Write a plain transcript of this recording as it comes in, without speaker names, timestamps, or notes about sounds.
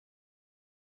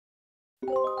Hi,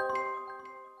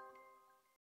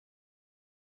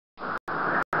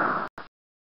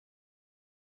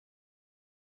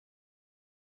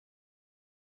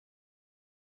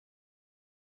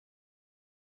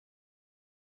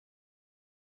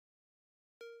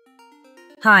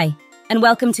 and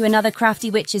welcome to another Crafty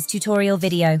Witches tutorial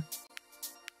video.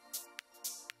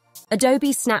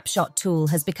 Adobe's snapshot tool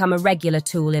has become a regular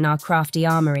tool in our crafty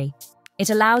armory. It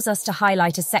allows us to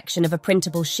highlight a section of a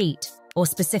printable sheet or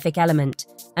specific element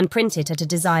and print it at a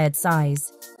desired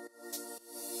size.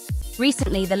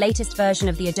 Recently, the latest version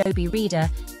of the Adobe Reader,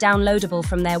 downloadable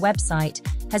from their website,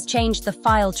 has changed the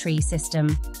file tree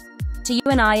system. To you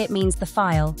and I, it means the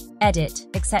file, edit,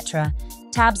 etc.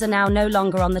 Tabs are now no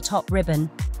longer on the top ribbon.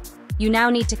 You now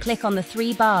need to click on the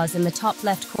 3 bars in the top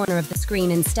left corner of the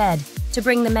screen instead to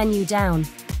bring the menu down.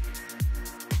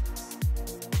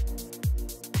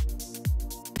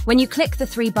 When you click the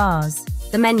 3 bars,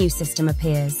 the menu system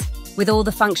appears, with all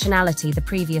the functionality the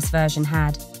previous version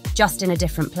had, just in a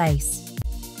different place.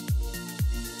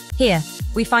 Here,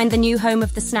 we find the new home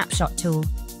of the snapshot tool.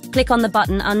 Click on the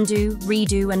button Undo,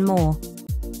 Redo, and More.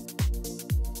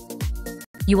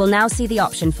 You will now see the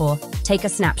option for Take a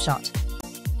Snapshot.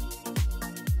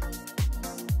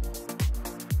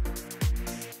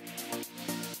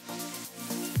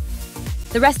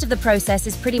 The rest of the process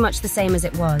is pretty much the same as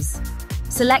it was.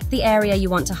 Select the area you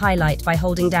want to highlight by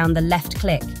holding down the left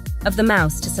click of the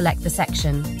mouse to select the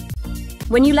section.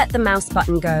 When you let the mouse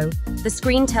button go, the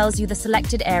screen tells you the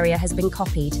selected area has been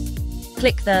copied.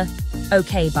 Click the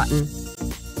OK button.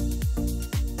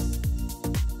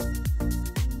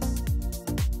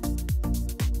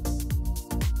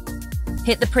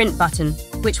 Hit the Print button,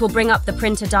 which will bring up the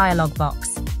printer dialog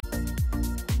box.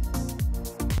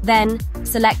 Then,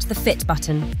 select the Fit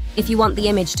button if you want the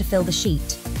image to fill the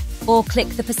sheet, or click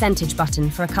the percentage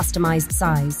button for a customized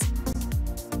size.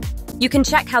 You can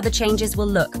check how the changes will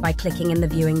look by clicking in the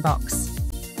viewing box.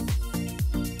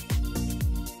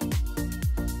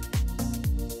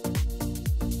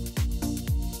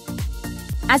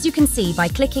 As you can see, by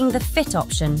clicking the Fit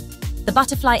option, the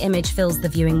butterfly image fills the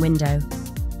viewing window.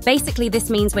 Basically, this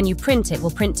means when you print it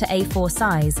will print to A4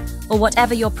 size, or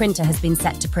whatever your printer has been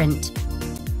set to print.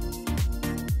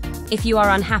 If you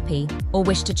are unhappy, or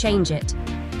wish to change it,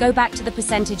 go back to the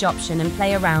percentage option and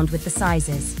play around with the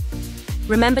sizes.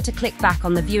 Remember to click back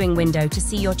on the viewing window to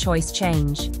see your choice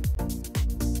change.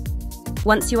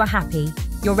 Once you are happy,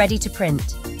 you're ready to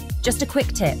print. Just a quick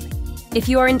tip. If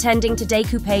you are intending to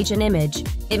decoupage an image,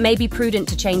 it may be prudent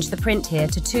to change the print here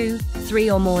to 2, 3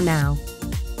 or more now.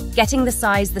 Getting the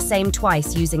size the same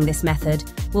twice using this method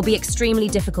will be extremely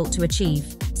difficult to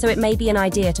achieve, so it may be an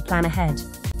idea to plan ahead.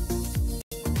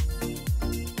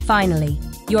 Finally,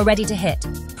 you're ready to hit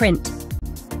Print.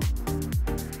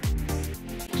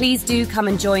 Please do come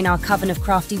and join our coven of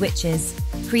crafty witches,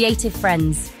 creative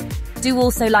friends. Do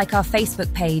also like our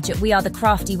Facebook page at We Are the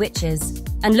Crafty Witches,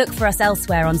 and look for us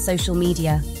elsewhere on social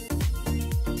media.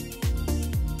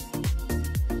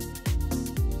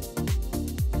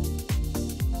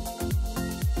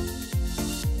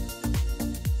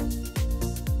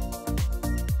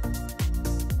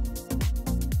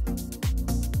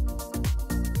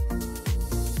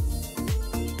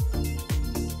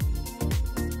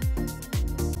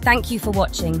 Thank you for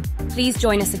watching. Please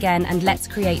join us again and let's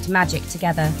create magic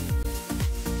together.